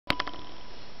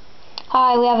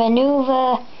Hi, we have a new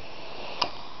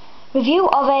review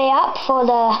of a app for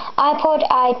the iPod,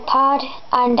 iPad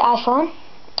and iPhone.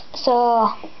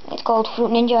 So it's called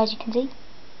Fruit Ninja, as you can see.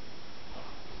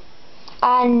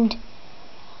 And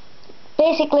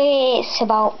basically it's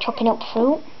about chopping up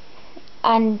fruit,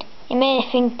 and you may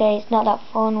think that it's not that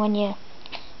fun when you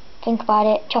think about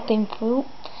it, chopping fruit,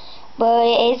 but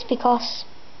it is, because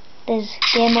there's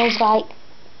game modes like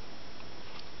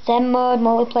Zen mode,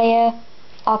 multiplayer,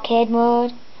 arcade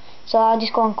mode. So I'll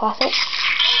just go on classic.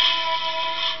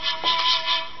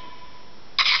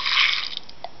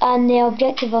 And the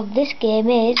objective of this game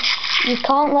is you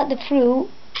can't let the fruit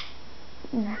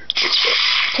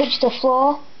touch the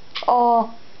floor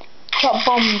or drop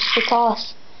bombs,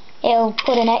 because it'll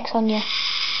put an X on you, as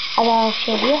I'll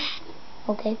show you.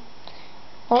 Okay.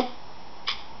 Up.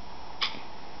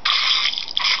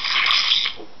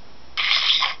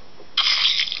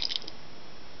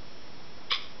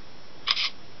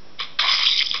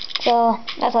 So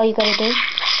that's all you gotta do,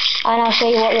 and I'll show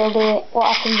you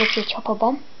what happens if you chop a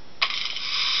bomb.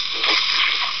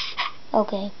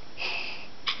 Okay.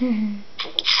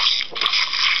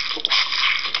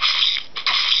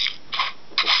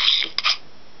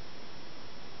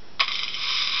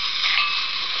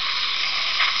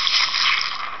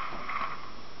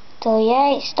 So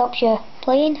yeah, it stops you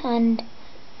playing, and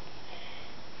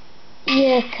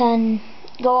you can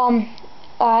go on.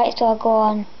 Alright, so I'll go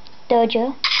on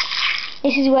dojo.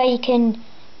 This is where you can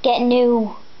get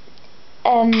new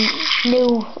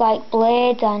like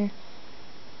blades and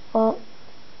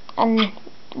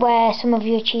where some of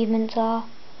your achievements are,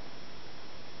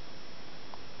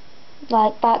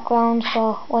 like backgrounds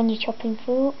for when you're chopping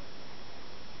fruit.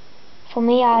 For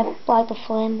me, I like the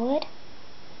flame blade.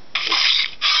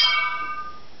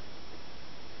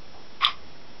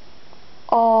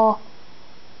 Or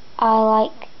I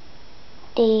like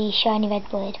the shiny red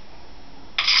blade.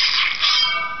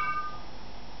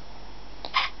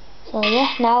 So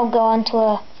yeah, now go on to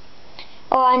a...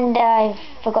 Oh, and I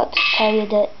forgot to tell you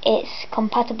that it's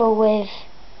compatible with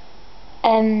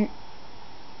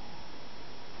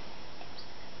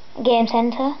Game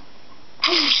Center.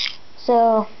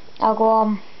 So I'll go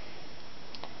on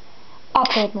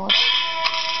arcade mode.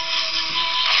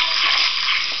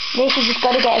 This, you just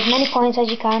got to get as many points as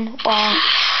you can while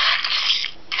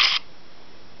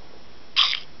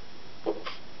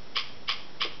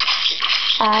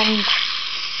and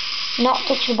not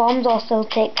touch the bombs, or still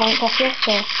take points off you.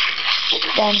 So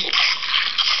then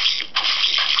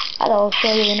I'll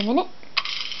show you in a minute.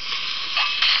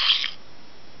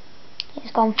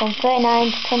 It's gone from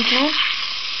 39 to 29.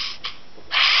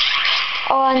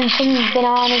 Oh, and some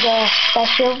bananas are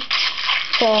special,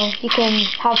 so you can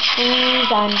have freeze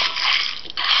and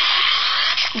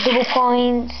double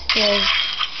points. There's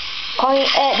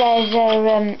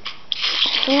a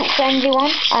fruit frenzy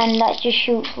one, and that just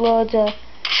shoots loads of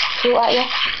fruit at you,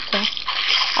 so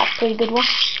that's a pretty good one.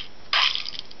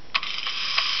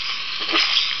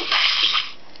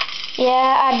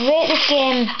 Yeah, I'd rate this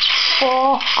game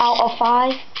 4 out of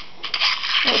 5.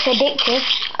 It's addictive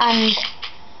and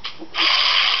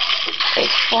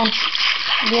it's fun,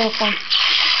 really fun.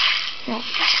 Yeah.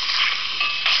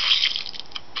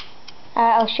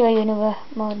 I'll show you another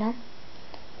mode now.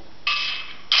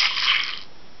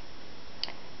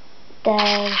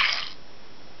 There's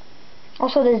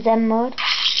also the Zen mode.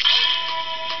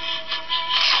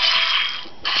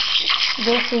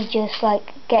 This is just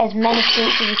like get as many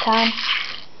fruits as you can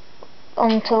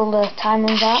until the time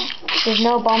runs out. There's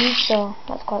no bombs, so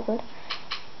that's quite good.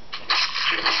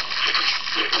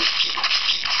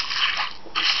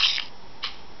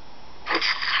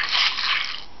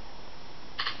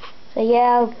 So yeah,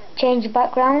 I'll change the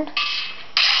background.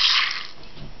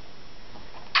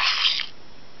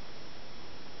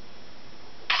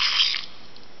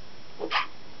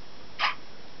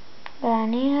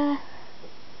 Down here,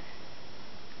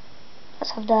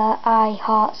 let's have the eye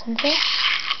hearts and things.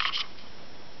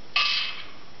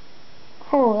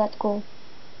 Oh, that's cool.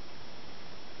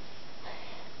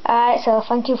 Alright, so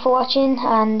thank you for watching,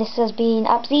 and this has been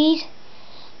Appsies.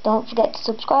 Don't forget to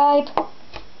subscribe.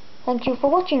 Thank you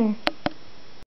for watching.